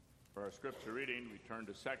For our scripture reading, we turn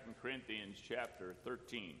to 2 Corinthians chapter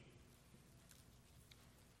 13.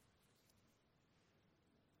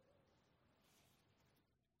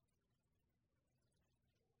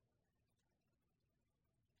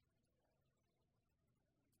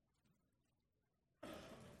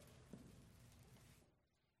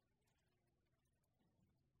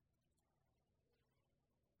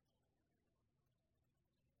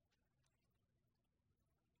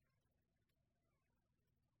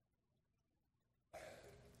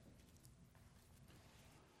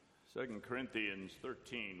 Second Corinthians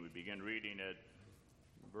 13, we begin reading at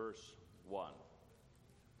verse 1.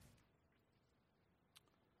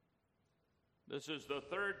 This is the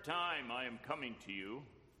third time I am coming to you.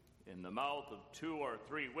 In the mouth of 2 or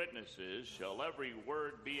 3 witnesses shall every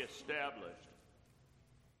word be established.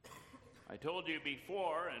 I told you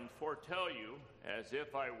before and foretell you, as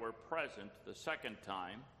if I were present the second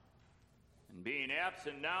time. And being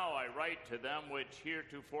absent now, I write to them which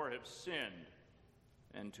heretofore have sinned,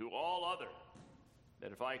 and to all other,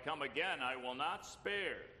 that if I come again, I will not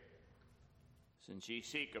spare, since ye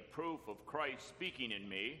seek a proof of Christ speaking in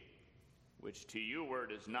me, which to you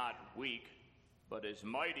word is not weak, but is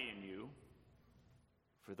mighty in you.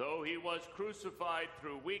 For though he was crucified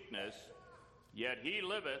through weakness, yet he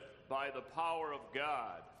liveth by the power of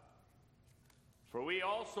God. For we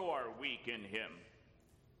also are weak in him,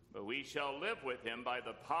 but we shall live with him by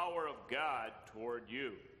the power of God toward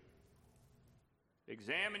you.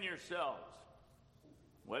 Examine yourselves,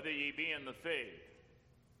 whether ye be in the faith.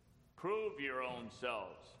 Prove your own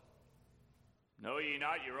selves. Know ye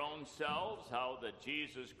not your own selves how that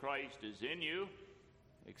Jesus Christ is in you,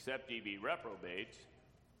 except ye be reprobates?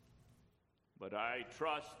 But I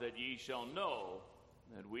trust that ye shall know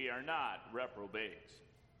that we are not reprobates.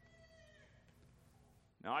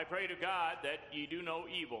 Now I pray to God that ye do no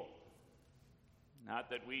evil, not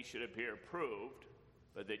that we should appear proved,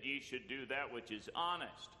 but that ye should do that which is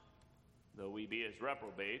honest, though we be as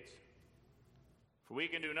reprobates. For we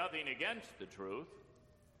can do nothing against the truth,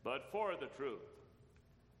 but for the truth.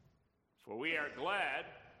 For we are glad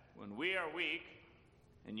when we are weak,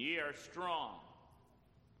 and ye are strong.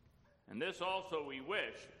 And this also we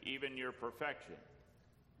wish, even your perfection.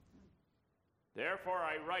 Therefore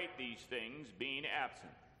I write these things, being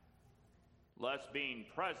absent, lest being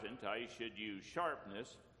present I should use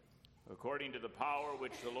sharpness, according to the power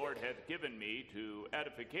which the Lord hath given me to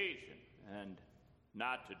edification and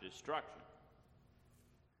not to destruction.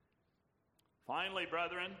 Finally,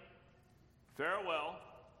 brethren, farewell.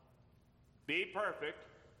 Be perfect.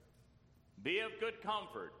 Be of good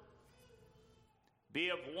comfort. Be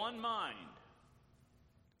of one mind.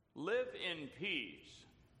 Live in peace.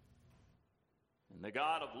 And the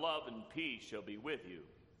God of love and peace shall be with you.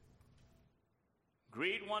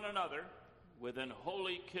 Greet one another with an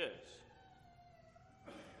holy kiss.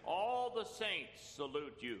 All the saints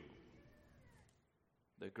salute you.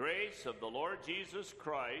 The grace of the Lord Jesus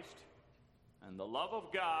Christ and the love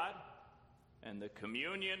of God and the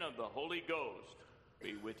communion of the Holy Ghost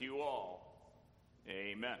be with you all.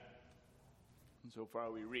 Amen. And so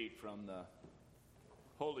far we read from the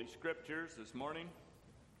Holy Scriptures this morning.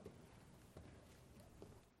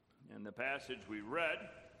 In the passage we read,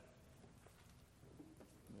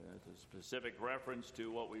 there's a specific reference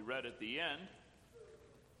to what we read at the end.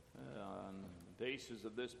 On the basis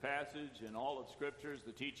of this passage and all of Scriptures,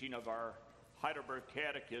 the teaching of our Heidelberg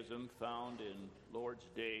Catechism found in Lord's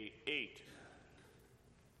Day 8.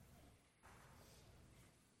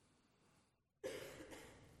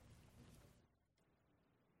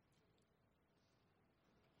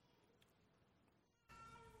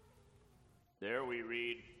 There we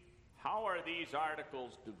read, how are these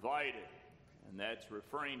articles divided? And that's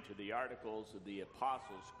referring to the articles of the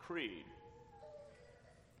Apostles' Creed.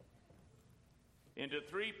 Into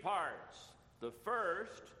 3 parts. The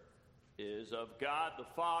first is of God the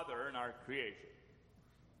Father and our creation.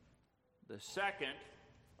 The second,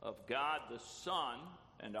 of God the Son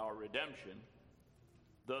and our redemption.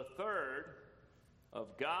 The third, of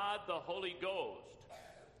God the Holy Ghost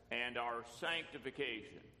and our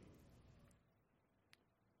sanctification.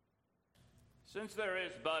 Since there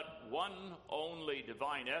is but one only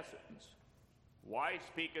divine essence, why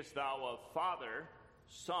speakest thou of Father,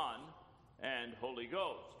 Son, and Holy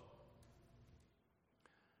Ghost?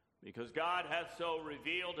 Because God hath so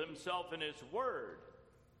revealed himself in his word,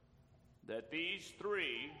 that these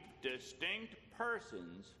 3 distinct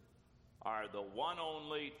persons are the one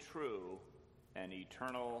only true and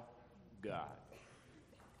eternal God.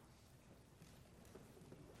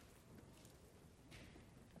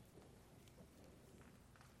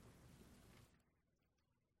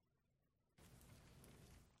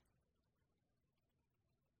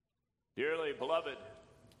 Dearly beloved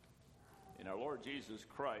in our Lord Jesus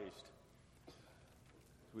Christ,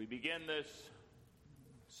 as we begin this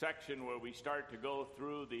section where we start to go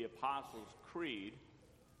through the Apostles' Creed,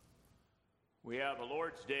 we have a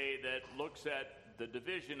Lord's Day that looks at the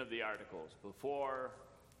division of the articles. Before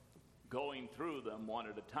going through them one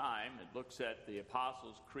at a time, it looks at the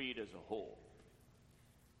Apostles' Creed as a whole.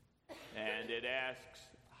 And it asks,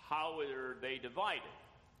 how are they divided?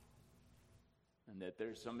 And that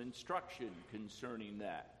there's some instruction concerning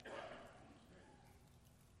that.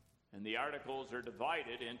 And the articles are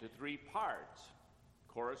divided into three parts,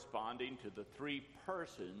 corresponding to the three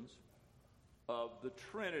persons of the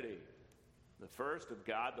Trinity. The first of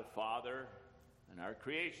God the Father and our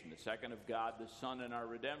creation, the second of God the Son and our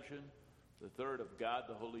redemption, the third of God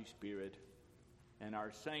the Holy Spirit and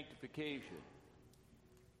our sanctification.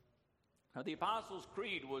 Now, the Apostles'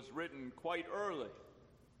 Creed was written quite early.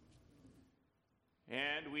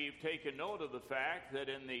 And we've taken note of the fact that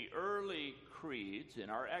in the early creeds, in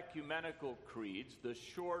our ecumenical creeds, the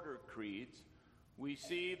shorter creeds, we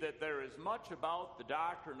see that there is much about the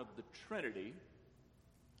doctrine of the Trinity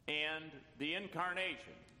and the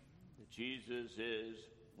incarnation. That Jesus is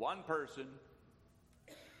one person,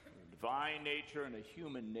 a divine nature and a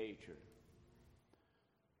human nature.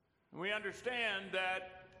 And we understand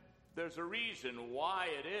that there's a reason why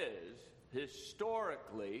it is,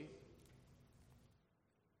 historically,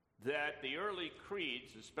 that the early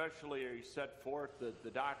creeds especially set forth the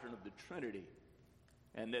doctrine of the Trinity,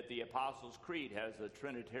 and that the Apostles' Creed has a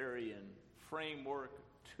Trinitarian framework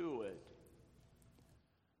to it.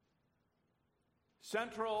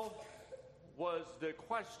 Central was the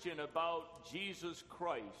question about Jesus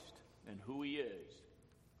Christ and who he is.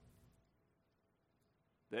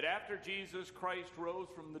 That after Jesus Christ rose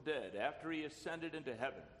from the dead, after he ascended into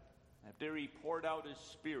heaven, after he poured out his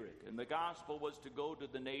Spirit, and the gospel was to go to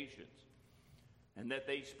the nations, and that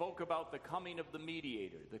they spoke about the coming of the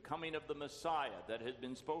mediator, the coming of the Messiah that had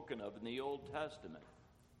been spoken of in the Old Testament.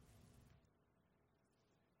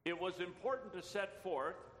 It was important to set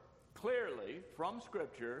forth clearly from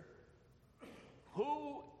Scripture,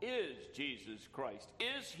 who is Jesus Christ?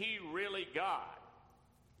 Is he really God?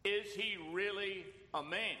 Is he really a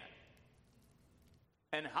man?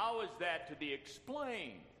 And how is that to be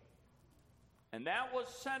explained? And that was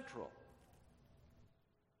central.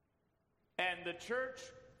 And the church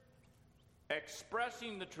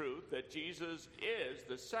expressing the truth that Jesus is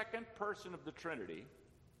the second person of the Trinity,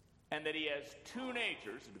 and that he has two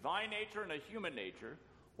natures, a divine nature and a human nature,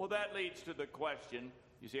 well, that leads to the question,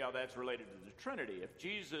 you see how that's related to the Trinity. If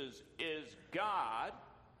Jesus is God,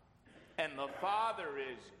 and the Father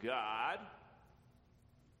is God,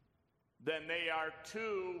 then they are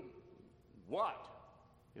two what?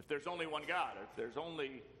 If there's only one God,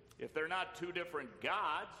 if they're not two different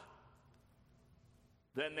gods,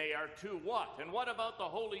 then they are two what? And what about the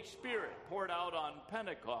Holy Spirit poured out on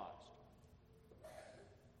Pentecost?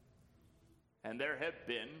 And there have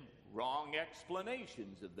been wrong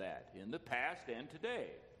explanations of that in the past and today.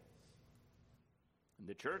 And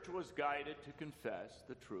the church was guided to confess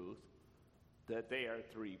the truth that they are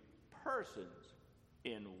three persons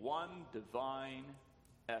in one divine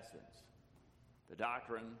essence. The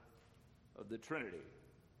doctrine of the Trinity.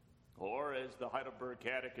 Or, as the Heidelberg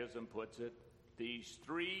Catechism puts it, these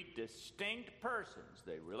three distinct persons,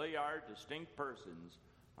 they really are distinct persons,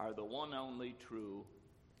 are the one only true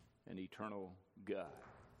and eternal God.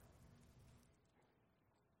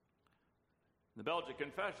 In the Belgic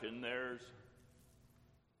Confession, there's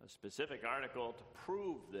a specific article to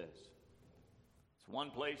prove this. It's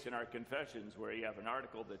one place in our confessions where you have an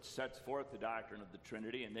article that sets forth the doctrine of the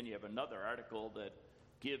Trinity, and then you have another article that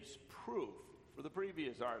gives proof for the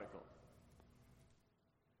previous article.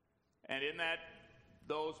 And in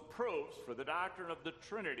those proofs for the doctrine of the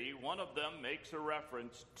Trinity, one of them makes a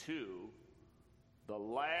reference to the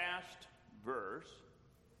last verse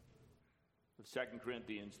of 2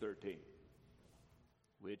 Corinthians 13,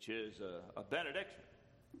 which is a benediction.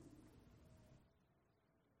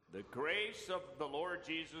 The grace of the Lord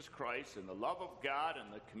Jesus Christ and the love of God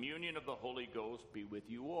and the communion of the Holy Ghost be with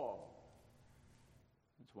you all.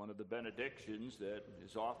 It's one of the benedictions that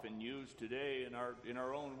is often used today in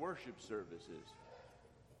our own worship services.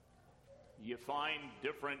 You find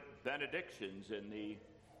different benedictions in the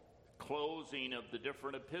closing of the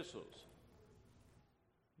different epistles.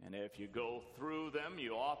 And if you go through them,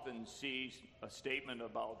 you often see a statement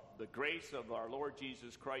about the grace of our Lord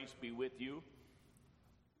Jesus Christ be with you.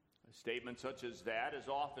 A statement such as that is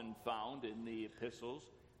often found in the epistles.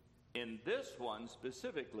 In this one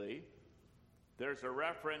specifically, there's a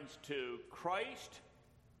reference to Christ,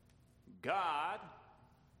 God,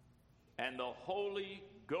 and the Holy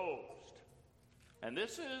Ghost. And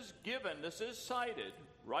this is cited,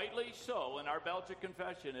 rightly so, in our Belgic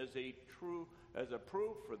Confession as a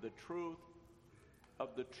proof for the truth of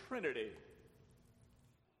the Trinity.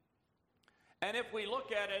 And if we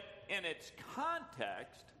look at it in its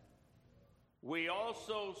context, we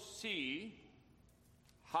also see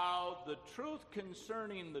how the truth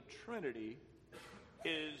concerning the Trinity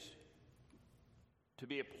is to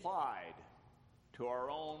be applied to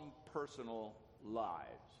our own personal lives.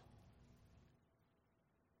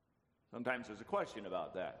 Sometimes there's a question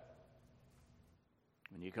about that.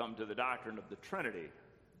 When you come to the doctrine of the Trinity,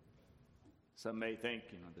 some may think,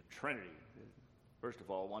 the Trinity. First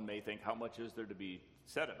of all, one may think, how much is there to be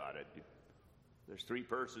said about it? There's three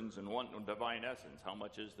persons and one divine essence. How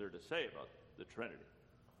much is there to say about the Trinity?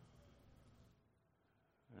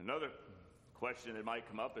 Another question that might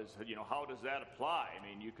come up is, how does that apply? I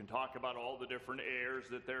mean, you can talk about all the different errors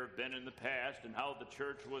that there have been in the past and how the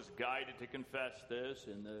church was guided to confess this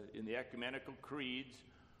in the ecumenical creeds.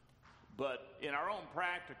 But in our own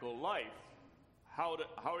practical life, how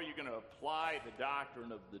are you going to apply the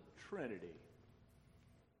doctrine of the Trinity?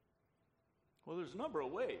 Well, there's a number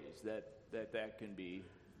of ways that can be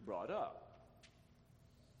brought up.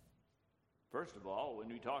 First of all, when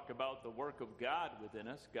we talk about the work of God within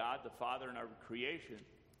us, God the Father in our creation,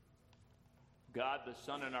 God the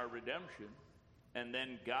Son in our redemption, and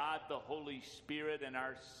then God the Holy Spirit in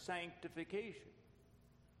our sanctification.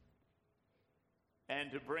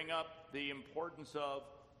 And to bring up the importance of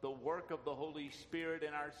the work of the Holy Spirit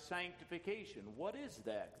in our sanctification. What is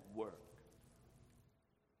that work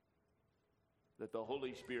that the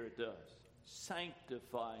Holy Spirit does?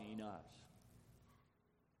 Sanctifying us.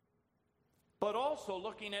 But also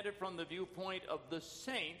looking at it from the viewpoint of the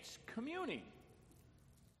saints communing.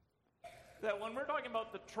 That when we're talking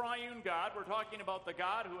about the triune God, we're talking about the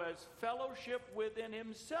God who has fellowship within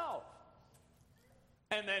himself.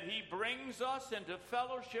 And that he brings us into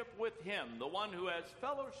fellowship with him. The one who has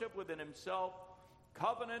fellowship within himself,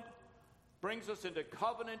 covenant, brings us into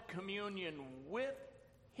covenant communion with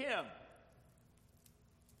him.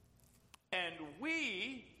 And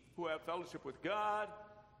we, who have fellowship with God,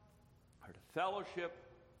 are to fellowship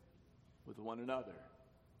with one another.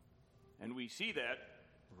 And we see that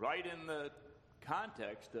right in the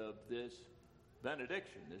context of this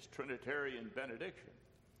benediction, this Trinitarian benediction.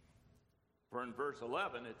 For in verse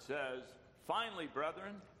 11 it says, "Finally,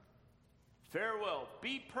 brethren, farewell,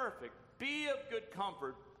 be perfect, be of good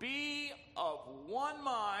comfort, be of one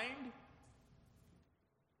mind,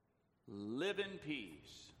 live in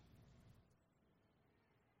peace.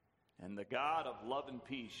 And the God of love and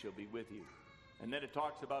peace shall be with you." And then it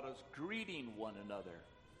talks about us greeting one another.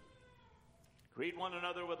 Greet one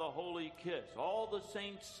another with a holy kiss. All the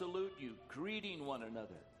saints salute you, greeting one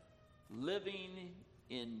another, living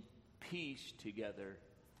in peace together,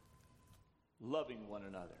 loving one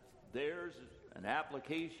another. There's an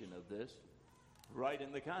application of this right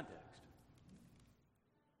in the context.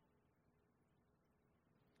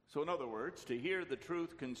 So in other words, to hear the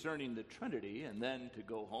truth concerning the Trinity and then to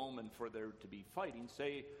go home and for there to be fighting,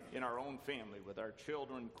 say in our own family with our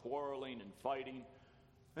children quarreling and fighting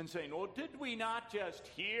and saying, well, did we not just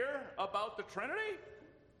hear about the Trinity?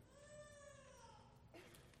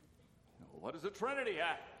 What does the Trinity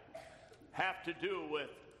have to do with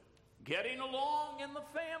getting along in the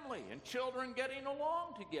family and children getting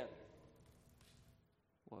along together?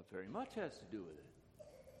 Well, it very much has to do with it.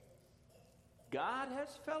 God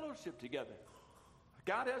has fellowship together.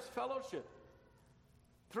 God has fellowship.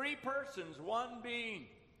 Three persons, one being.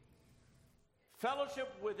 Fellowship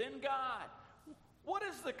within God. What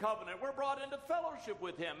is the covenant? We're brought into fellowship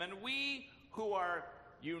with him. And we who are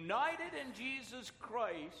united in Jesus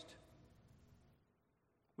Christ,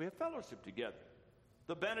 we have fellowship together.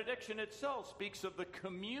 The benediction itself speaks of the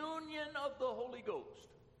communion of the Holy Ghost.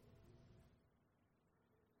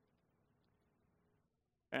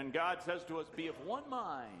 And God says to us, be of one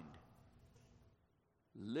mind.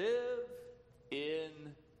 Live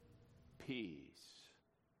in peace.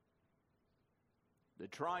 The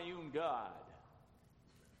triune God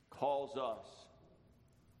calls us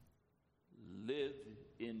live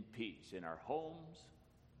in peace in our homes,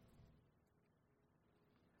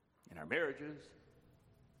 in our marriages,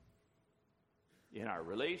 in our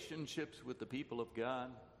relationships with the people of God,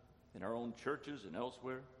 in our own churches and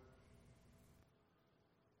elsewhere.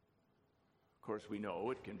 Of course, we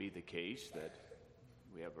know it can be the case that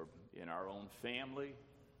we have in our own family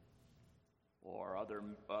or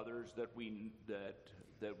others that we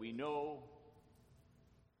know,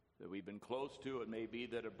 that we've been close to. It may be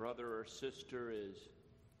that a brother or sister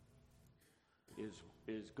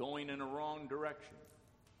is going in a wrong direction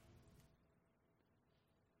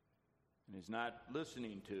and is not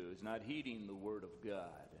listening to, is not heeding the Word of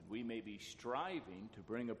God. And we may be striving to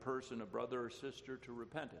bring a person, a brother or sister, to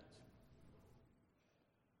repentance.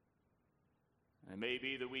 And it may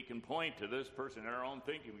be that we can point to this person in our own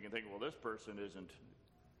thinking. We can think, well, this person isn't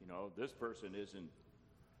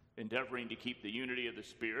endeavoring to keep the unity of the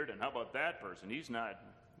Spirit, and how about that person? He's not.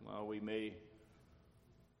 Well,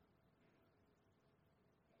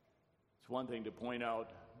 it's one thing to point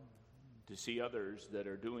out, to see others that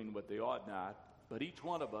are doing what they ought not, but each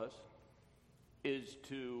one of us is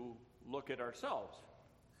to look at ourselves,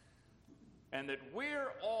 and that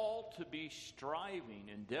we're all to be striving,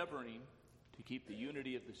 endeavoring to keep the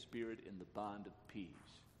unity of the Spirit in the bond of peace.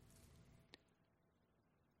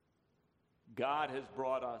 God has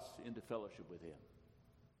brought us into fellowship with Him.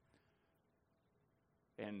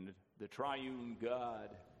 And the triune God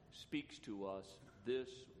speaks to us this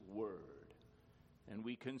word. And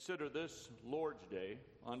we consider this Lord's Day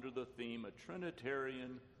under the theme, a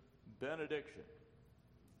Trinitarian benediction.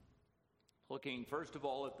 Looking first of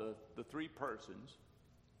all at the three persons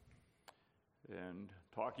and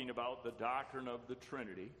talking about the doctrine of the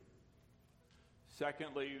Trinity.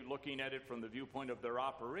 Secondly, looking at it from the viewpoint of their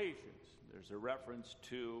operations. There's a reference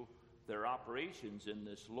to their operations in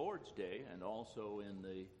this Lord's Day and also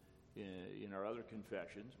in our other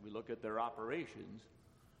confessions. We look at their operations,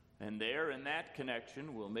 and there in that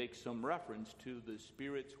connection we'll make some reference to the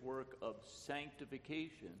Spirit's work of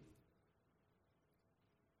sanctification.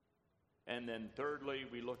 And then thirdly,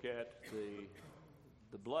 we look at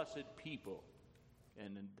the blessed people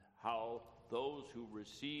and how those who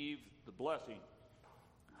receive the blessing,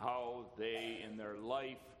 how they in their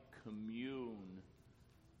life commune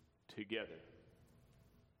together.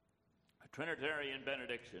 A Trinitarian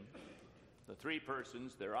benediction, the three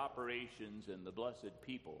persons, their operations, and the blessed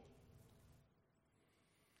people.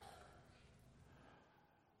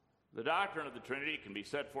 The doctrine of the Trinity can be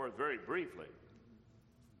set forth very briefly.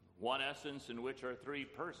 One essence in which are three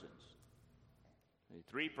persons.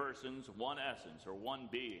 Three persons, one essence, or one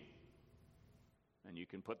being. And you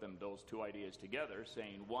can put those two ideas together,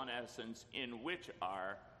 saying one essence in which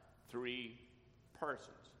are three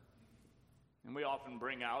persons. And we often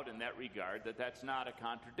bring out in that regard that that's not a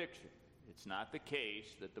contradiction. It's not the case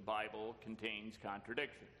that the Bible contains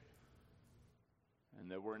contradiction. And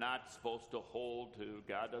that we're not supposed to hold to,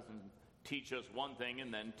 God doesn't teach us one thing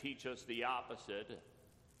and then teach us the opposite.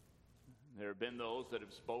 There have been those that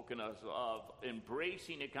have spoken of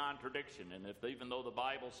embracing a contradiction, and even though the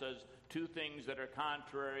Bible says two things that are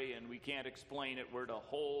contrary and we can't explain it, we're to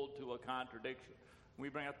hold to a contradiction. We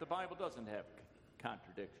bring up the Bible doesn't have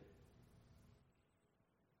contradiction.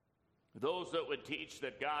 Those that would teach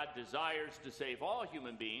that God desires to save all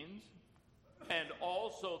human beings and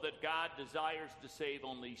also that God desires to save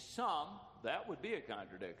only some, that would be a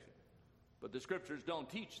contradiction. But the Scriptures don't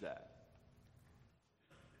teach that.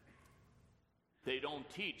 They don't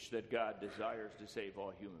teach that God desires to save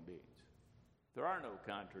all human beings. There are no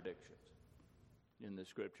contradictions in the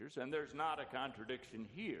Scriptures, and there's not a contradiction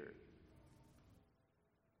here.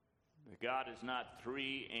 God is not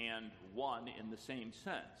three and one in the same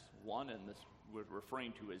sense. One, in this, we're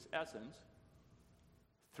referring to his essence.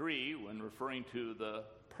 Three, when referring to the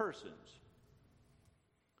persons.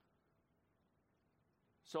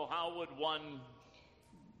 So how would one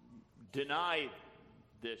deny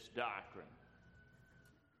this doctrine?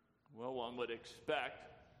 Well, one would expect,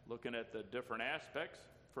 looking at the different aspects,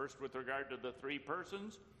 first with regard to the three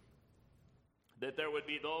persons, that there would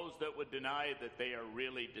be those that would deny that they are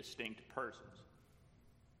really distinct persons.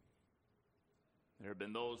 There have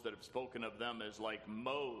been those that have spoken of them as like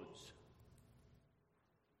modes,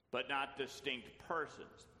 but not distinct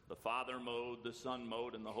persons. The Father mode, the Son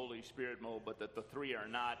mode, and the Holy Spirit mode, but that the three are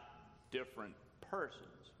not different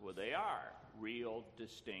persons. Well, they are real,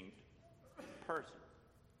 distinct persons.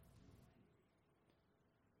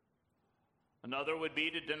 Another would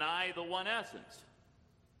be to deny the one essence.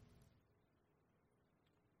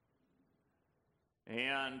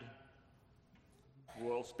 And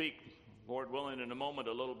we'll speak, Lord willing, in a moment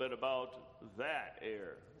a little bit about that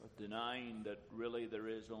error of denying that really there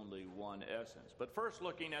is only one essence. But first,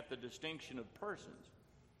 looking at the distinction of persons.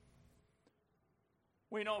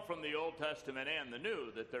 We know from the Old Testament and the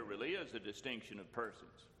New that there really is a distinction of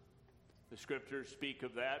persons. The Scriptures speak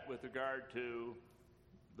of that with regard to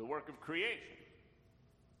the work of creation.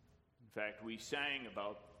 In fact, we sang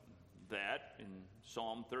about that in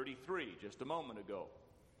Psalm 33 just a moment ago.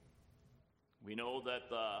 We know that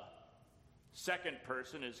the second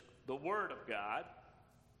person is the Word of God,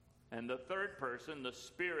 and the third person, the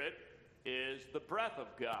Spirit, is the breath of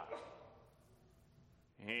God.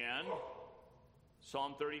 And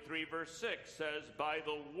Psalm 33 verse 6 says, by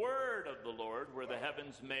the word of the Lord were the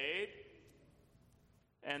heavens made.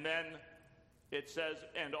 And then it says,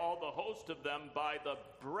 and all the host of them by the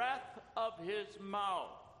breath of his mouth.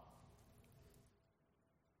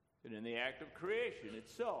 And in the act of creation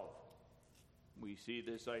itself, we see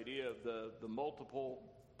this idea of the multiple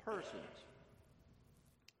persons,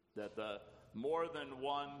 that the more than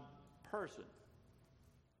one person.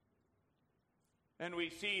 And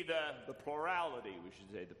we see the plurality, we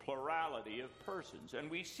should say, the plurality of persons.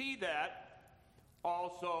 And we see that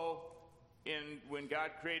also when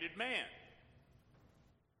God created man.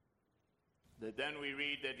 That then we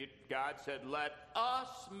read that God said, let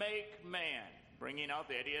us make man, bringing out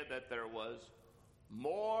the idea that there was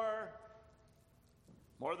more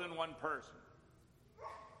than one person.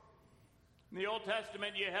 In the Old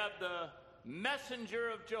Testament, you have the messenger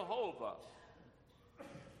of Jehovah.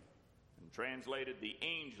 And translated the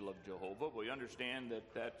angel of Jehovah, we understand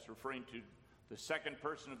that that's referring to the second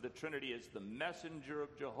person of the Trinity as the messenger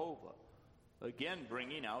of Jehovah. Again,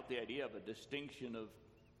 bringing out the idea of a distinction of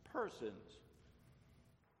persons.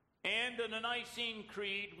 And in the Nicene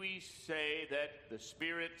Creed, we say that the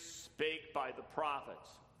Spirit spake by the prophets.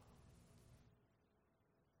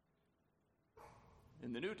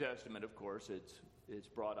 In the New Testament, of course, it's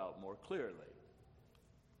brought out more clearly.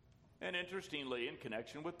 And interestingly, in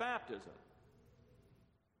connection with baptism.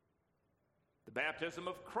 The baptism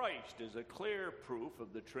of Christ is a clear proof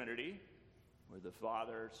of the Trinity, where the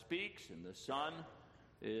Father speaks and the Son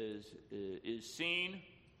is seen.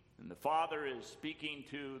 And the Father is speaking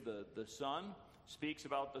to the Son, speaks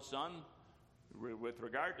about the Son. With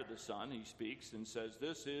regard to the Son, he speaks and says,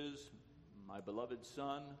 this is my beloved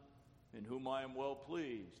Son, in whom I am well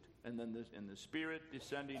pleased. And then the Spirit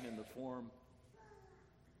descending in the form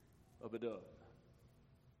of a dove.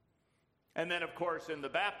 And then, of course, in the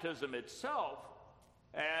baptism itself,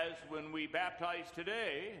 as when we baptize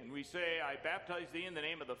today, and we say, I baptize thee in the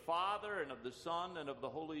name of the Father, and of the Son, and of the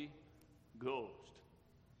Holy Ghost.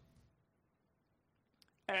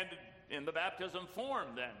 And in the baptism form,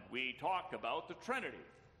 then, we talk about the Trinity,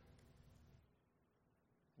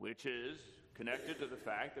 which is connected to the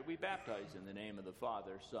fact that we baptize in the name of the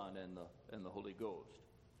Father, Son, and the Holy Ghost.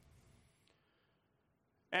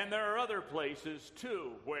 And there are other places,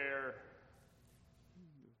 too, where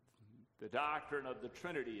the doctrine of the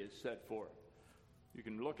Trinity is set forth. You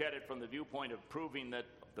can look at it from the viewpoint of proving that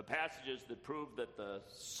the passages that prove that the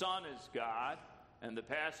Son is God, and the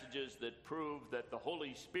passages that prove that the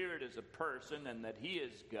Holy Spirit is a person and that he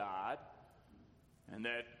is God, and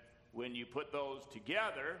that when you put those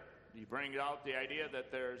together, you bring out the idea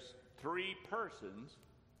that there's three persons,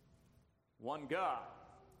 one God.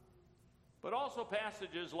 But also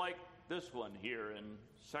passages like this one here in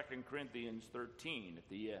 2 Corinthians 13 at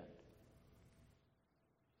the end.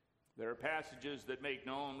 There are passages that make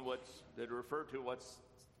known that refer to what's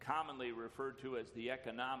commonly referred to as the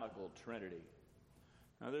economical Trinity.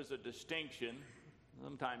 Now, there's a distinction.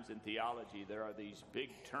 Sometimes in theology, there are these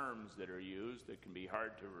big terms that are used that can be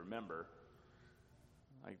hard to remember,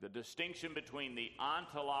 like the distinction between the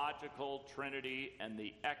ontological Trinity and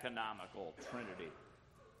the economical Trinity.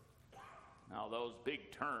 Now, those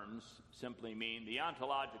big terms simply mean the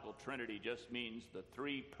ontological Trinity just means the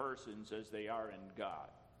three persons as they are in God,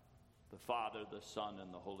 the Father, the Son,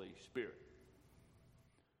 and the Holy Spirit.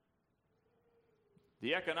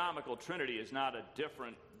 The economical Trinity is not a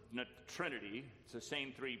different Trinity. It's the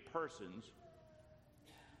same three persons.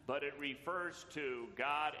 But it refers to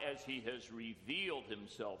God as he has revealed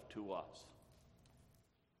himself to us.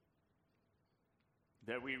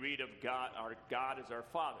 That we read of God, our God is our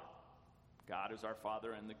Father. God is our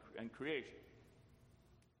Father in creation.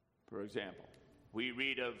 For example, we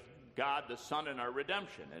read of God the Son in our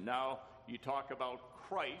redemption. And now you talk about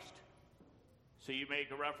Christ. So you make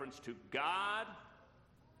a reference to God,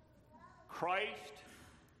 Christ,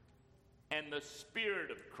 and the Spirit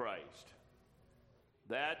of Christ.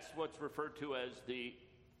 That's what's referred to as the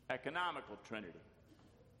economical Trinity.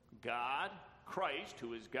 God, Christ,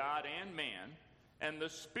 who is God and man, and the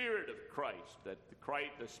Spirit of Christ. That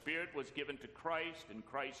the Spirit was given to Christ, and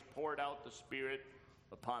Christ poured out the Spirit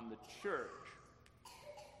upon the church.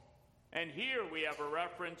 And here we have a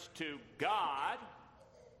reference to God,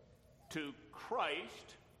 to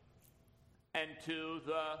Christ, and to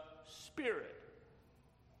the Spirit.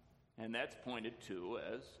 And that's pointed to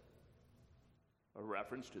as a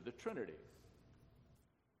reference to the Trinity.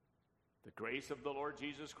 The grace of the Lord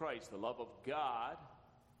Jesus Christ, the love of God,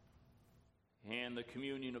 and the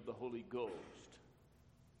communion of the Holy Ghost.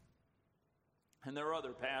 And there are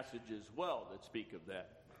other passages as well that speak of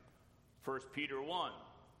that. 1 Peter 1,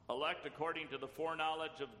 elect according to the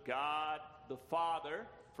foreknowledge of God the Father.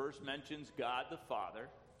 First mentions God the Father.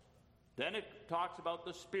 Then it talks about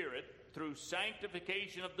the Spirit through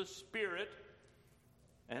sanctification of the Spirit.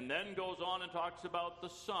 And then goes on and talks about the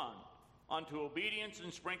Son unto obedience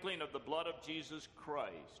and sprinkling of the blood of Jesus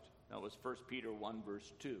Christ. That was 1 Peter 1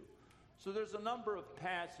 verse 2. So there's a number of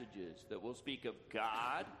passages that will speak of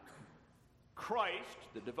God, Christ,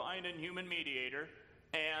 the divine and human mediator,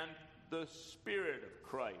 and the Spirit of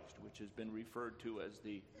Christ, which has been referred to as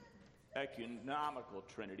the economical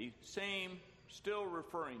Trinity. Still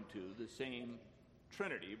referring to the same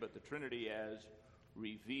Trinity, but the Trinity as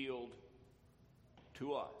revealed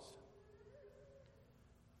to us.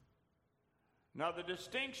 Now, the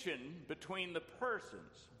distinction between the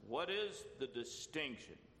persons, what is the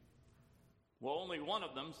distinction? Well, only one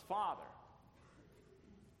of them's Father.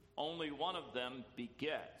 Only one of them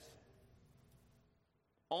begets.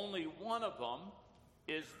 Only one of them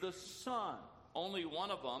is the Son. Only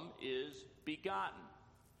one of them is begotten.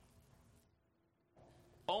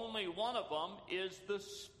 Only one of them is the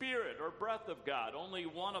Spirit or breath of God. Only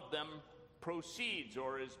one of them proceeds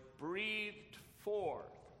or is breathed forth.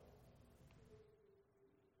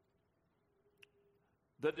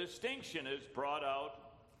 The distinction is brought out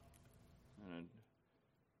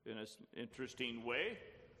in an interesting way,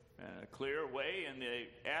 in a clear way, in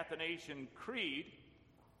the Athanasian Creed,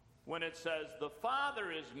 when it says, the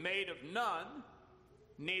Father is made of none,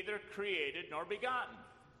 neither created nor begotten.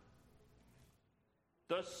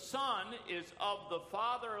 The Son is of the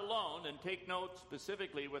Father alone, and take note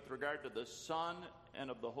specifically with regard to the Son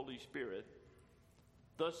and of the Holy Spirit.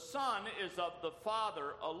 The Son is of the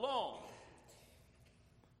Father alone.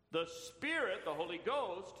 The Spirit, the Holy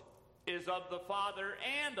Ghost, is of the Father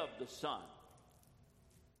and of the Son.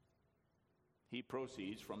 He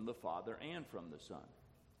proceeds from the Father and from the Son.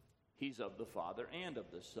 He's of the Father and of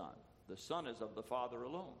the Son. The Son is of the Father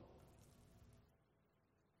alone.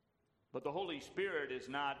 But the Holy Spirit is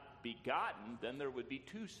not begotten, then there would be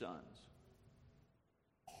two sons.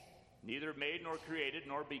 Neither made nor created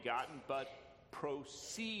nor begotten, but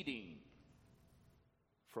proceeding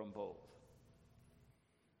from both.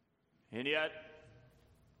 And yet,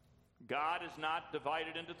 God is not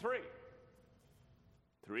divided into three.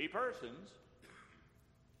 Three persons,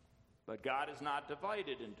 but God is not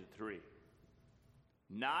divided into three.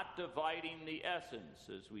 Not dividing the essence,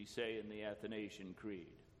 as we say in the Athanasian Creed.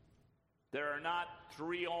 There are not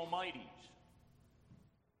three Almighties.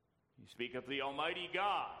 You speak of the Almighty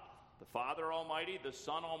God, the Father Almighty, the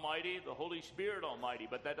Son Almighty, the Holy Spirit Almighty,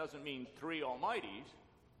 but that doesn't mean three Almighties.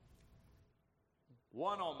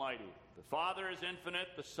 One Almighty. The Father is infinite,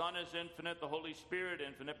 the Son is infinite, the Holy Spirit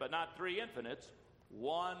infinite, but not three infinites,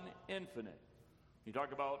 one infinite. You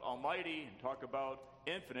talk about Almighty and talk about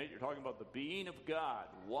infinite, you're talking about the being of God,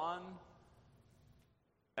 one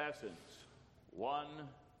essence, one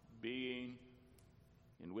being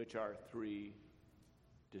in which are three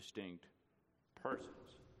distinct persons.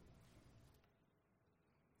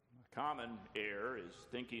 A common error is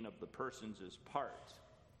thinking of the persons as parts.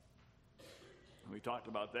 We talked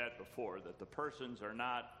about that before, that the persons are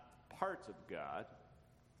not parts of God.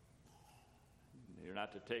 You're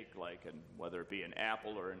not to take whether it be an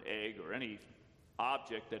apple or an egg or any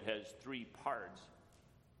object that has three parts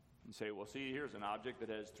and say, well, see, here's an object that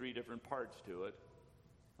has three different parts to it.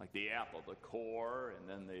 Like the apple, the core, and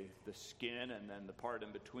then the skin, and then the part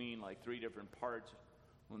in between, like three different parts.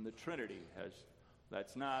 When the Trinity has,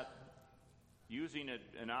 that's not using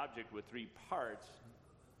an object with three parts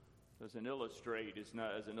as an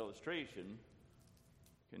illustration,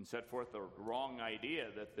 can set forth the wrong idea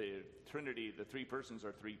that the Trinity, the three persons,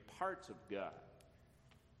 are three parts of God.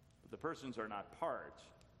 But the persons are not parts.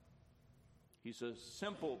 He's a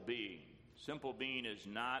simple being. Simple being is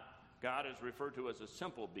not, God is referred to as a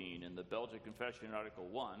simple being in the Belgic Confession in Article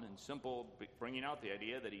 1, and simple bringing out the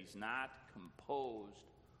idea that he's not composed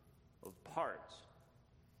of parts.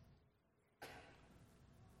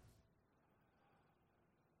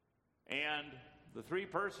 And the three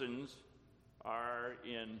persons are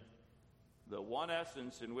in the one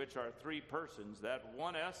essence in which are three persons. That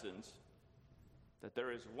one essence, that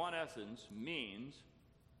there is one essence, means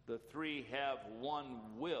the three have one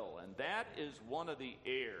will. And that is one of the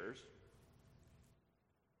errors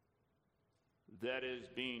that is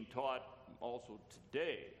being taught also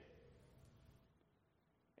today.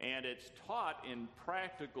 And it's taught in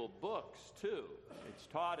practical books, too. It's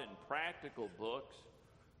taught in practical books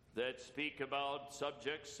that speak about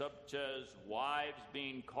subjects such as wives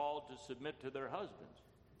being called to submit to their husbands.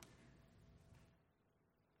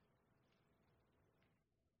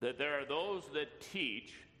 that there are those that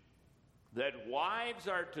teach that wives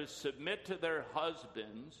are to submit to their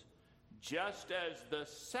husbands just as the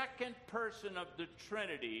second person of the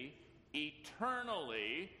Trinity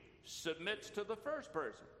eternally submits to the first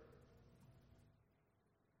person.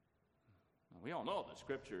 We all know the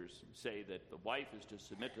scriptures say that the wife is to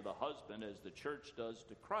submit to the husband as the church does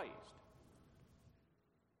to Christ.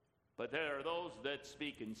 But there are those that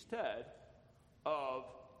speak instead of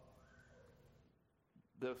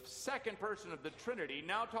the second person of the Trinity,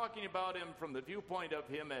 now talking about him from the viewpoint of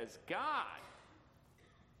him as God,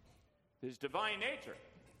 his divine nature,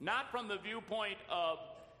 not from the viewpoint of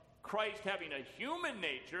Christ having a human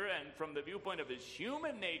nature, and from the viewpoint of his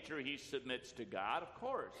human nature he submits to God, of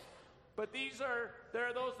course. But there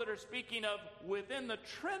are those that are speaking of within the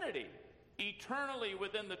Trinity, eternally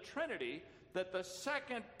within the Trinity, that the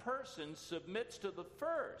second person submits to the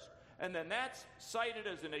first. And then that's cited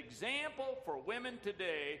as an example for women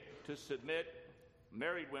today to submit,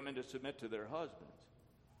 married women to submit to their husbands.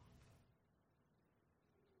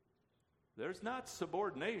 There's not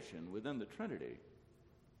subordination within the Trinity.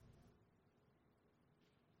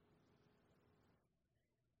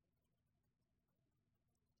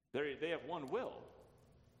 They have one will.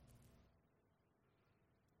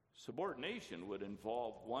 Subordination would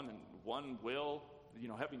involve one will,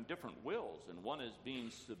 having different wills, and one is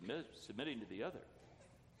being submitting to the other.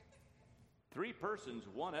 Three persons,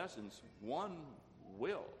 one essence, one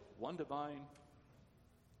will, one divine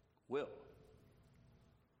will.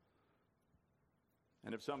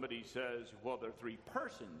 And if somebody says, well, there are three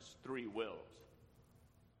persons, three wills.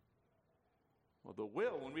 Well, the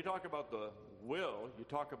will, when we talk about the will, you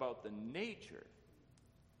talk about the nature.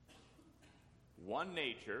 One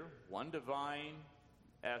nature, one divine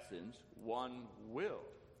essence, one will.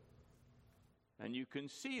 And you can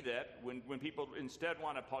see that when people instead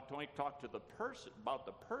want to talk to the person about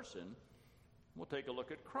the person, we'll take a look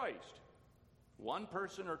at Christ. One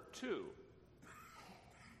person or two.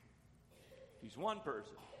 He's one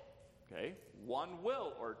person. Okay? One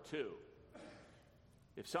will or two.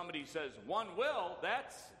 If somebody says one will,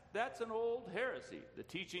 that's an old heresy, the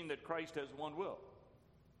teaching that Christ has one will.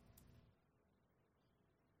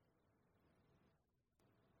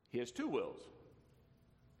 He has two wills,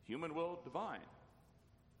 human will, divine.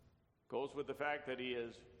 Goes with the fact that he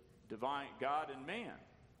is divine, God and man,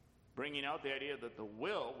 bringing out the idea that the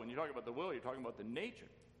will, when you talk about the will, you're talking about the nature.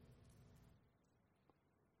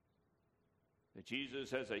 That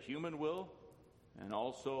Jesus has a human will and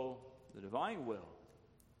also the divine will.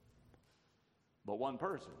 But one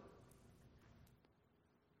person.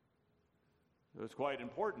 So it's quite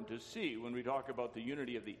important to see when we talk about the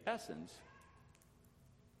unity of the essence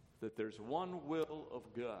that there's one will of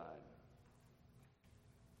God.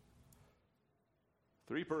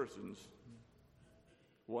 Three persons,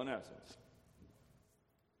 one essence.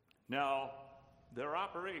 Now, their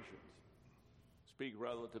operations. Speak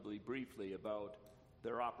relatively briefly about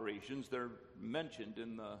their operations. They're mentioned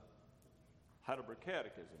in the Heidelberg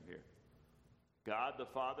Catechism here. God the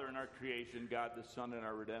Father in our creation, God the Son in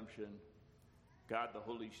our redemption, God the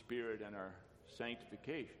Holy Spirit in our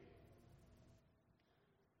sanctification.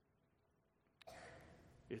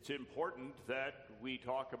 It's important that we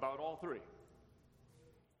talk about all three.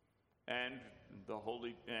 And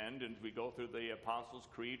as we go through the Apostles'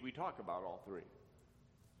 Creed, we talk about all three.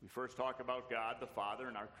 We first talk about God the Father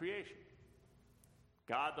in our creation.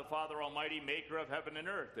 God the Father Almighty, maker of heaven and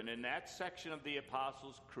earth. And in that section of the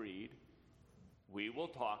Apostles' Creed, we will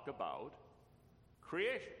talk about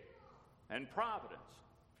creation and providence.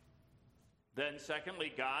 Then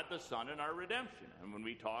secondly, God the Son in our redemption. And when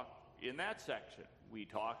we talk in that section, we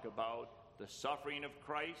talk about the suffering of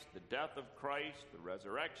Christ, the death of Christ, the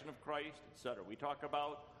resurrection of Christ, etc. We talk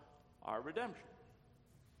about our redemption.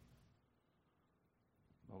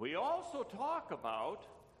 We also talk about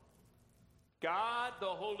God, the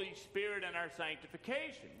Holy Spirit, and our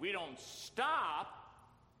sanctification. We don't stop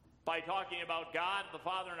by talking about God, the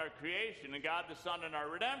Father, in our creation, and God, the Son, in our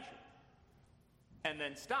redemption, and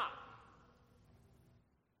then stop.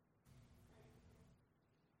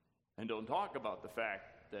 And don't talk about the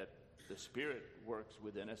fact that the Spirit works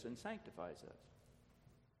within us and sanctifies us.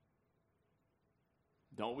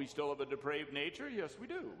 Don't we still have a depraved nature? Yes, we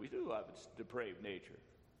do. We do have a depraved nature.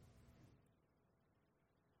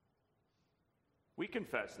 We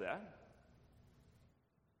confess that.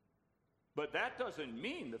 But that doesn't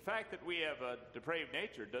mean, the fact that we have a depraved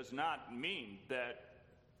nature does not mean that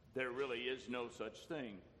there really is no such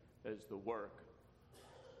thing as the work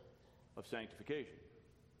of sanctification.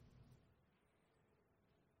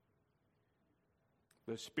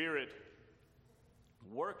 The Spirit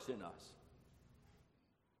works in us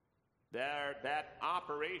That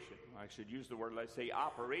operation, I should use the word, let's say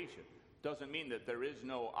operation, doesn't mean that there is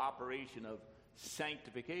no operation of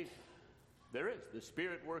sanctification. There is. The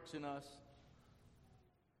Spirit works in us,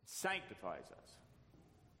 sanctifies us.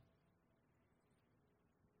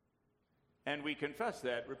 And we confess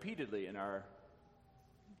that repeatedly in our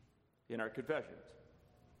confessions.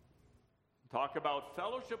 Talk about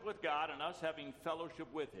fellowship with God and us having fellowship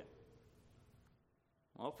with Him.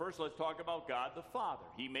 Well, first let's talk about God the Father.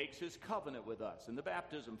 He makes His covenant with us in the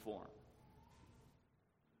baptism form.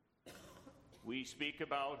 We speak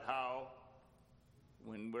about how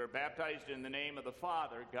when we're baptized in the name of the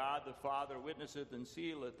Father, God the Father witnesseth and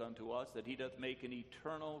sealeth unto us that He doth make an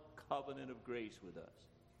eternal covenant of grace with us.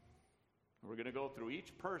 We're going to go through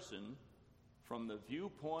each person from the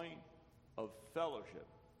viewpoint of fellowship.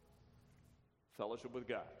 Fellowship with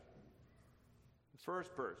God. The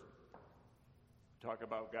first person. Talk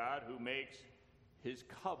about God who makes His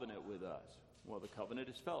covenant with us. Well, the covenant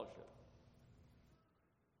is fellowship.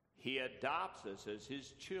 He adopts us as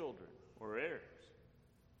His children or heirs.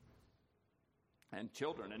 And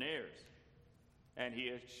children and heirs. And He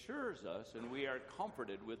assures us, and we are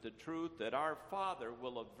comforted with the truth that our Father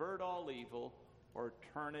will avert all evil or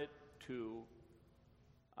turn it to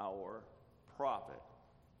our profit.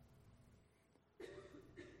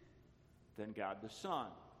 Then God the Son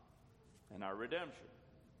and our redemption.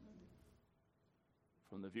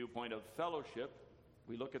 From the viewpoint of fellowship,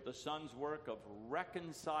 we look at the Son's work of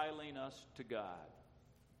reconciling us to God.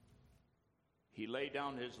 He laid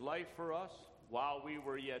down His life for us. While we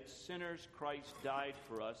were yet sinners, Christ died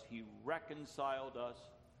for us. He reconciled us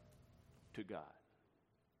to God.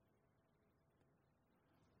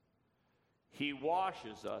 He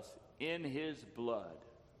washes us in His blood.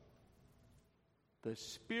 The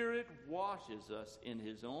Spirit washes us in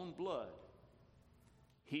His own blood.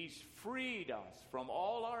 He's freed us from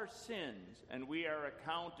all our sins, and we are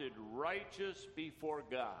accounted righteous before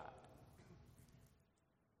God.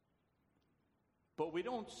 But we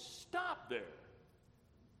don't stop there.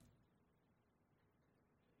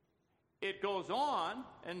 It goes on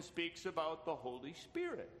and speaks about the Holy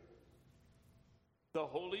Spirit. The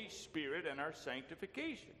Holy Spirit and our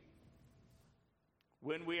sanctification.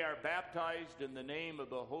 When we are baptized in the name of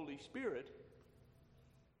the Holy Spirit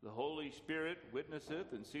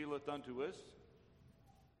witnesseth and sealeth unto us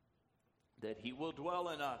that He will dwell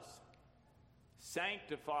in us,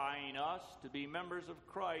 sanctifying us to be members of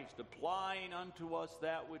Christ, applying unto us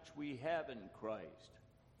that which we have in Christ,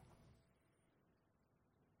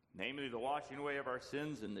 namely the washing away of our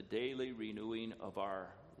sins and the daily renewing of our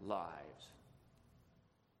lives.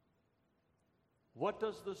 What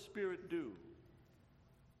does the Spirit do?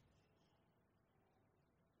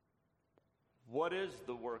 What is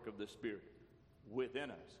the work of the Spirit within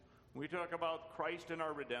us? When we talk about Christ and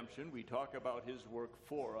our redemption, we talk about His work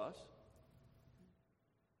for us.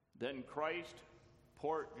 Then Christ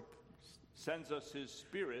sends us His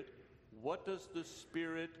Spirit. What does the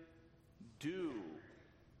Spirit do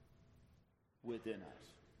within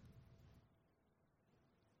us?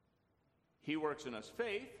 He works in us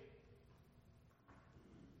faith.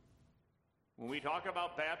 When we talk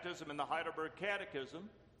about baptism in the Heidelberg Catechism,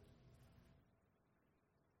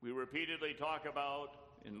 we repeatedly talk about,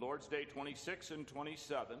 in Lord's Day 26 and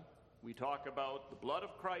 27, we talk about the blood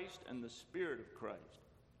of Christ and the Spirit of Christ.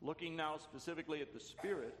 Looking now specifically at the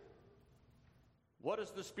Spirit, what does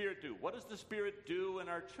the Spirit do? What does the Spirit do in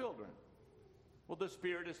our children? Well, the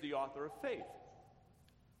Spirit is the author of faith.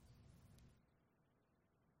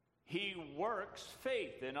 He works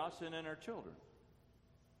faith in us and in our children.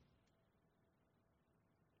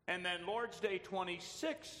 And then Lord's Day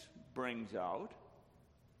 26 brings out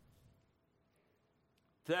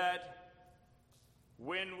that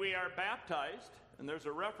when we are baptized, and there's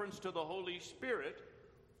a reference to the Holy Spirit,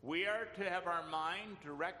 we are to have our mind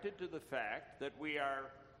directed to the fact that we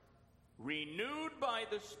are renewed by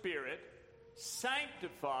the Spirit,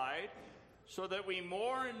 sanctified, so that we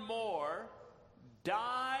more and more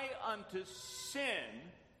die unto sin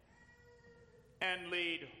and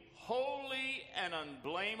lead holy and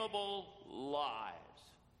unblameable lives.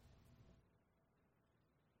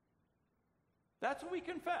 That's what we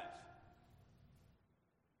confess.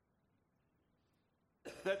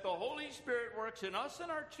 That the Holy Spirit works in us and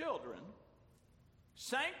our children,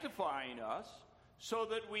 sanctifying us so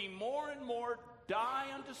that we more and more die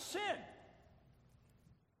unto sin.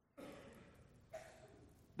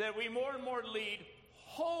 That we more and more lead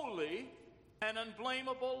holy and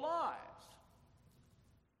unblameable lives.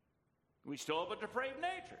 We still have a depraved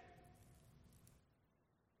nature.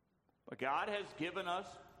 But God has given us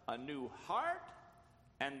a new heart,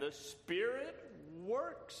 and the Spirit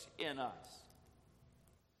works in us,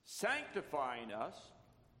 sanctifying us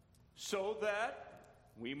so that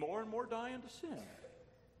we more and more die unto sin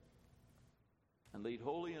and lead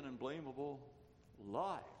holy and unblameable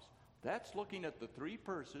lives. That's looking at the three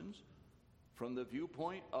persons from the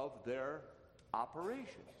viewpoint of their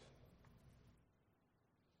operations.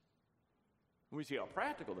 We see how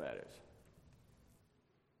practical that is.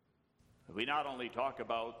 We not only talk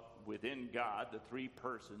about within God the three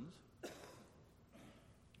persons,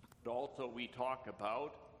 but also we talk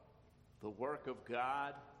about the work of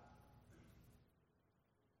God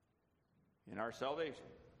in our salvation.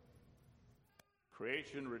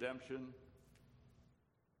 Creation, redemption,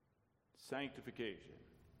 sanctification.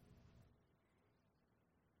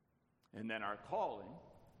 And then our calling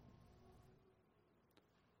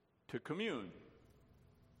to commune.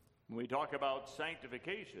 When we talk about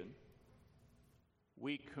sanctification,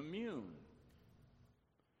 we commune.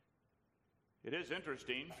 It is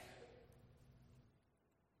interesting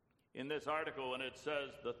in this article when it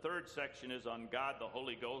says the third section is on God, the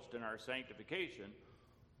Holy Ghost, and our sanctification.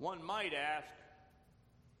 One might ask,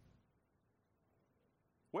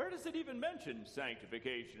 where does it even mention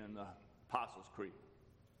sanctification in the Apostles' Creed?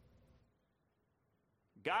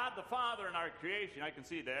 God the Father in our creation, I can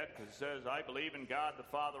see that because it says, I believe in God the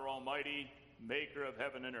Father Almighty, maker of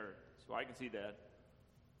heaven and earth. So I can see that.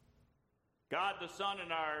 God the Son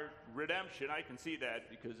in our redemption, I can see that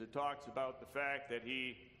because it talks about the fact that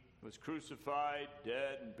he was crucified,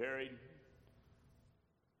 dead, and buried,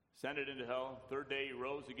 ascended into hell. Third day he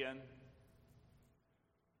rose again.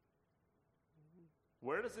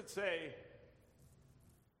 Where does it say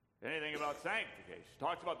anything about sanctification? It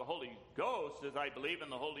talks about the Holy Ghost, says I believe in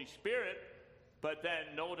the Holy Spirit, but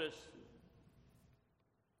then notice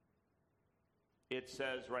it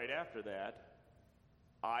says right after that,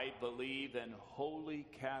 I believe in Holy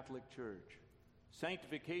Catholic Church.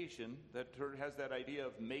 Sanctification, that has that idea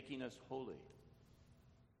of making us holy.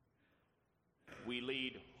 We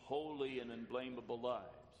lead holy and unblameable lives.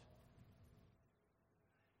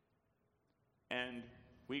 And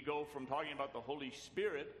we go from talking about the Holy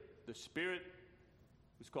Spirit, the Spirit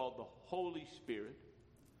is called the Holy Spirit,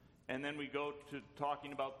 and then we go to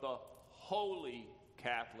talking about the Holy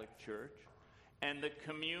Catholic Church and the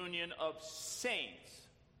communion of saints.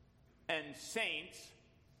 And saints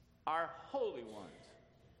are holy ones.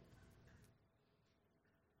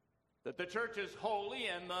 That the church is holy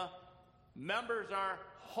and the members are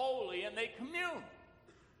holy and they commune.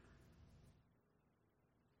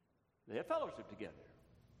 They have fellowship together,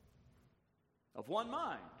 of one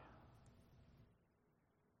mind.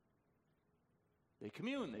 They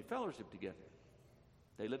commune, they fellowship together.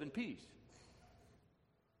 They live in peace.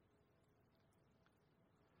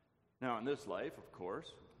 Now, in this life, of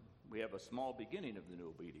course, we have a small beginning of the new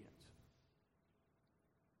obedience.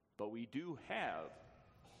 But we do have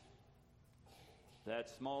that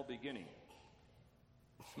small beginning.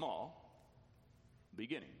 Small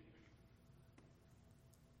beginning.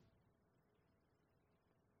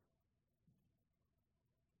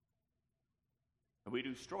 And we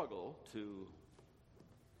do struggle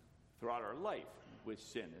throughout our life with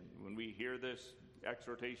sin. And when we hear this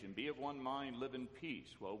exhortation, be of one mind, live in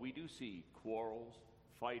peace, well, we do see quarrels,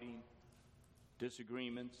 fighting,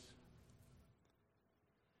 disagreements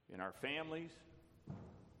in our families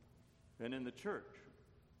and in the church.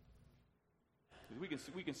 We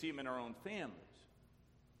can see them in our own families.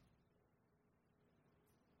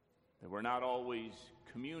 That we're not always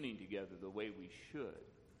communing together the way we should.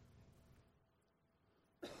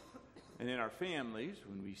 And in our families,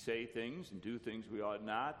 when we say things and do things we ought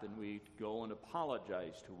not, then we go and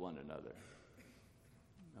apologize to one another.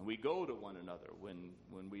 And we go to one another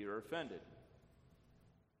when we are offended.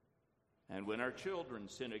 And when our children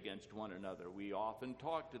sin against one another, we often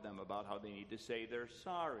talk to them about how they need to say they're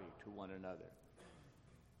sorry to one another.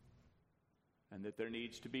 And that there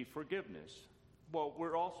needs to be forgiveness. Well,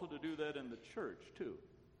 we're also to do that in the church, too.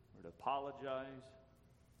 We're to apologize.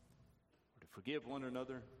 We're to forgive one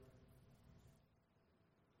another.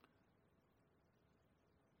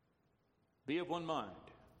 Be of one mind.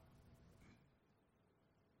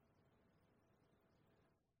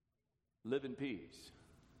 Live in peace.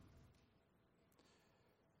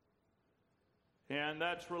 And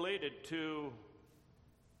that's related to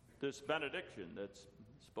this benediction that's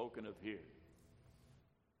spoken of here.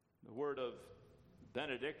 The word of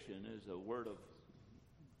benediction is a word of,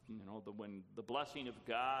 when the blessing of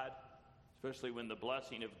God, especially when the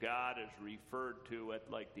blessing of God is referred to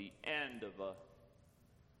at like the end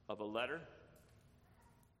of a letter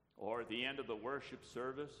or the end of the worship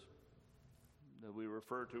service, that we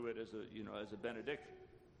refer to it as a benediction.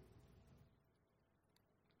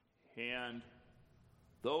 And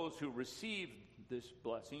those who receive this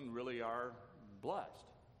blessing really are blessed.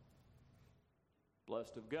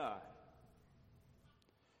 Blessed of God.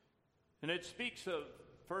 And it speaks of,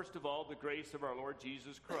 first of all, the grace of our Lord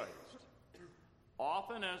Jesus Christ.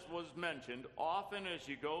 Often, as was mentioned, often as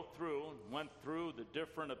you went through the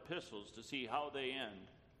different epistles to see how they end,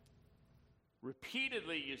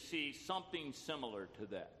 repeatedly you see something similar to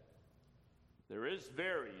that. There is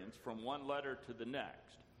variance from one letter to the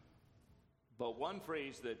next. But one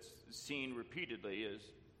phrase that's seen repeatedly is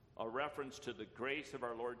a reference to the grace of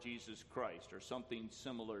our Lord Jesus Christ, or something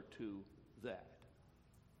similar to that.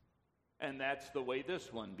 And that's the way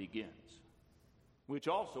this one begins, which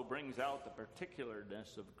also brings out the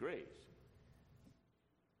particularness of grace.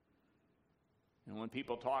 And when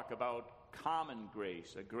people talk about common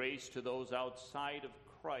grace, a grace to those outside of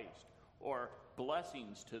Christ, or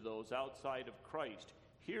blessings to those outside of Christ,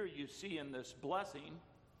 here you see in this blessing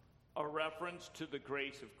a reference to the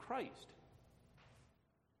grace of Christ.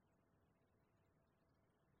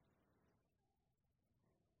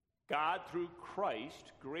 God, through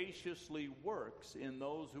Christ, graciously works in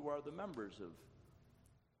those who are the members of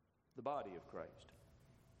the body of Christ.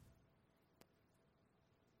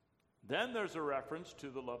 Then there's a reference to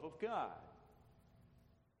the love of God.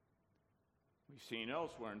 We've seen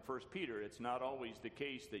elsewhere in 1 Peter, it's not always the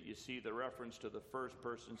case that you see the reference to the first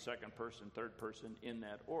person, second person, third person in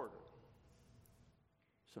that order.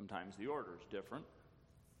 Sometimes the order is different.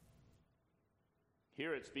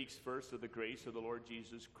 Here it speaks first of the grace of the Lord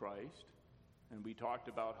Jesus Christ, and we talked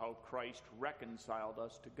about how Christ reconciled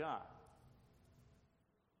us to God.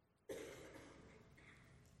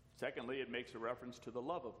 Secondly, it makes a reference to the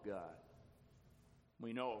love of God.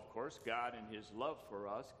 We know, of course, God in his love for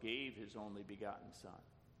us gave his only begotten Son.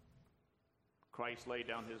 Christ laid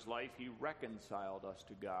down his life. He reconciled us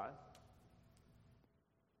to God.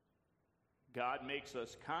 God makes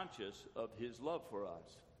us conscious of his love for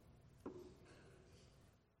us.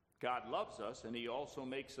 God loves us, and he also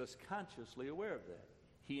makes us consciously aware of that.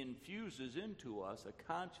 He infuses into us a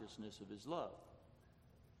consciousness of his love.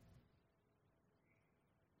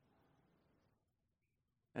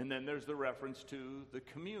 And then there's the reference to the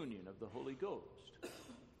communion of the Holy Ghost.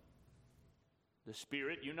 The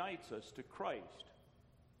Spirit unites us to Christ.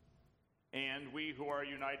 And we who are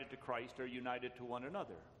united to Christ are united to one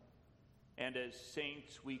another. And as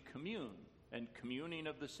saints, we commune. And communing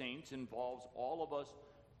of the saints involves all of us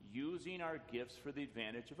using our gifts for the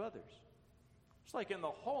advantage of others. It's like in the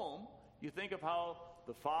home, you think of how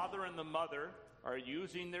the father and the mother are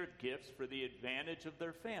using their gifts for the advantage of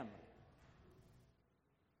their family.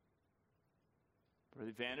 For the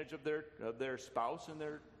advantage of their spouse and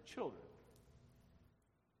their children.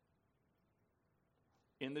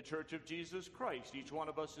 In the Church of Jesus Christ, each one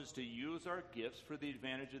of us is to use our gifts for the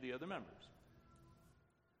advantage of the other members.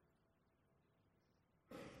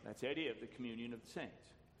 That's the idea of the communion of the saints,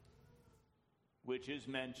 which is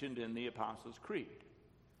mentioned in the Apostles' Creed,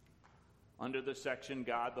 under the section,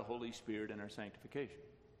 God, the Holy Spirit, and our sanctification.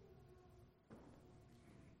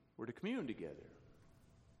 We're to commune together.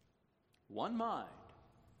 One mind,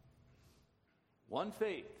 one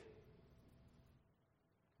faith,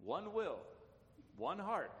 one will, one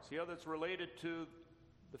heart. See how that's related to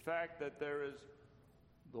the fact that there is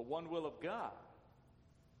the one will of God.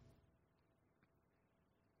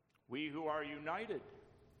 We who are united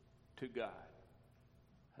to God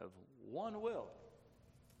have one will,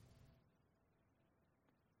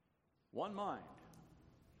 one mind.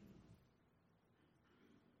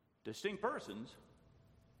 Distinct persons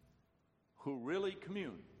who really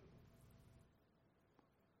commune.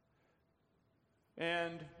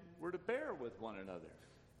 And we're to bear with one another,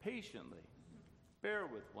 patiently bear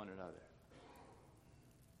with one another,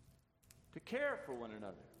 to care for one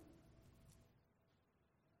another,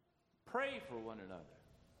 pray for one another,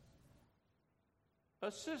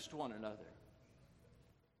 assist one another,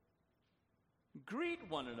 greet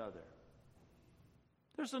one another.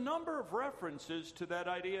 There's a number of references to that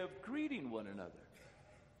idea of greeting one another.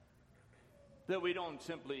 That we don't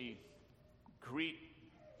simply greet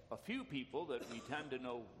a few people that we tend to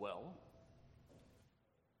know well.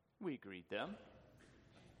 We greet them.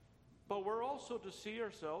 But we're also to see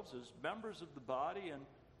ourselves as members of the body and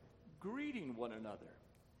greeting one another.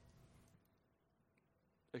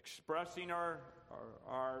 Expressing our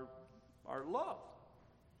love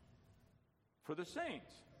for the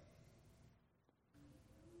saints.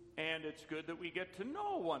 And it's good that we get to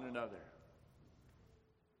know one another.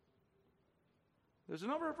 There's a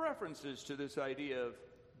number of references to this idea of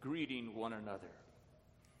greeting one another.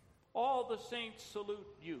 All the saints salute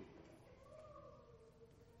you.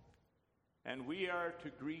 And we are to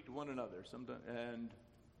greet one another. And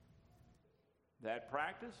that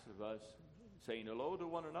practice of us saying hello to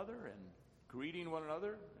one another and greeting one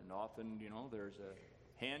another, and often, there's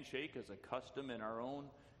a handshake as a custom in our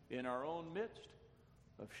own midst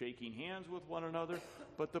of shaking hands with one another.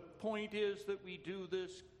 But the point is that we do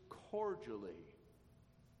this cordially,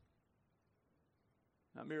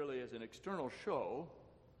 not merely as an external show,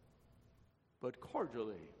 but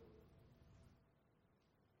cordially.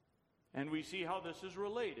 And we see how this is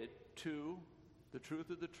related to the truth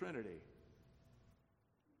of the Trinity.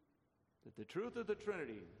 That the truth of the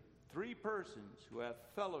Trinity, three persons who have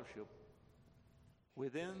fellowship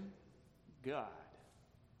within God,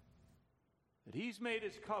 that He's made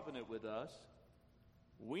His covenant with us.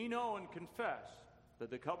 We know and confess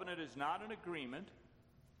that the covenant is not an agreement.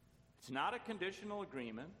 It's not a conditional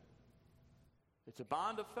agreement. It's a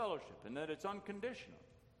bond of fellowship, and that it's unconditional.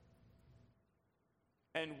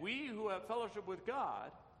 And we who have fellowship with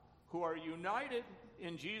God, who are united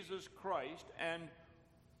in Jesus Christ, and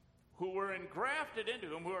who were engrafted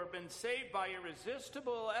into Him, who have been saved by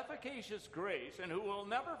irresistible, efficacious grace, and who will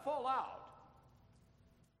never fall out,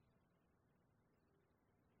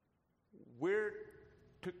 we're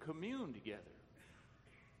to commune together.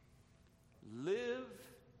 Live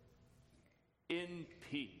in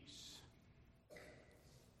peace.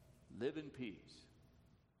 Live in peace.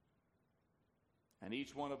 And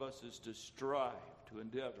each one of us is to strive, to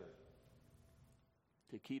endeavor,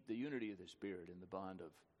 to keep the unity of the Spirit in the bond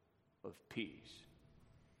of peace.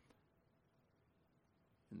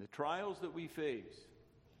 In the trials that we face,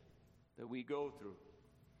 that we go through,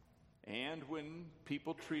 and when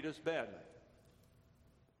people treat us badly,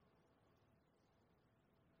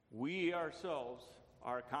 we ourselves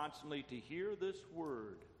are constantly to hear this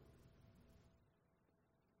word,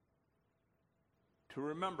 to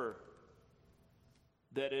remember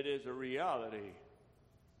that it is a reality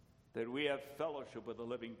that we have fellowship with the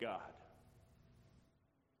living God.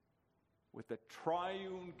 With the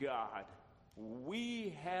triune God,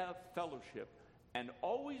 we have fellowship and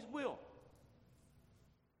always will.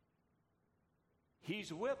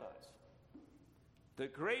 He's with us. The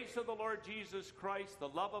grace of the Lord Jesus Christ, the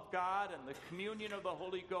love of God, and the communion of the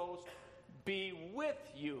Holy Ghost be with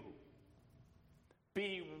you.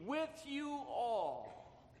 Be with you all.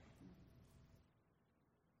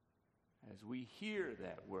 As we hear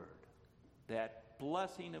that word, that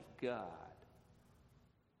blessing of God,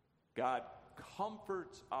 God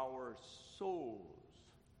comforts our souls.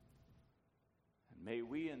 And may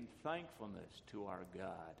we, in thankfulness to our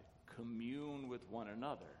God, commune with one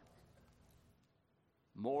another,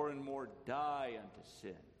 more and more die unto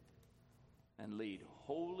sin, and lead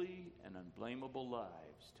holy and unblameable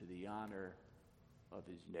lives to the honor of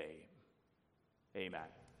His name. Amen.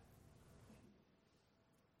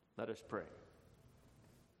 Let us pray.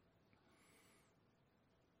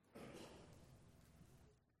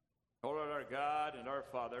 O Lord, our God and our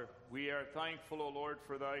Father, we are thankful, O Lord,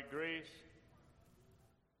 for Thy grace.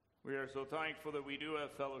 We are so thankful that we do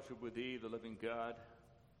have fellowship with Thee, the living God.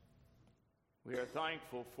 We are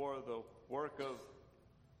thankful for the work of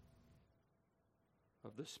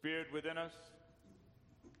the Spirit within us.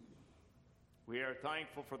 We are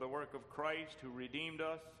thankful for the work of Christ who redeemed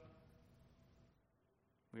us.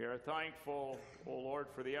 We are thankful, O Lord,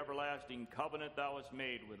 for the everlasting covenant Thou hast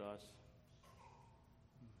made with us.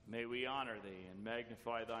 May we honor Thee and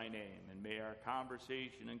magnify Thy name, and may our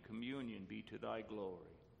conversation and communion be to Thy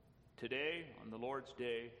glory. Today, on the Lord's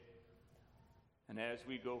Day, and as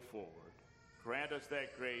we go forward, grant us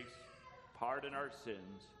that grace, pardon our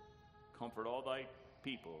sins, comfort all Thy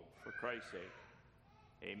people for Christ's sake.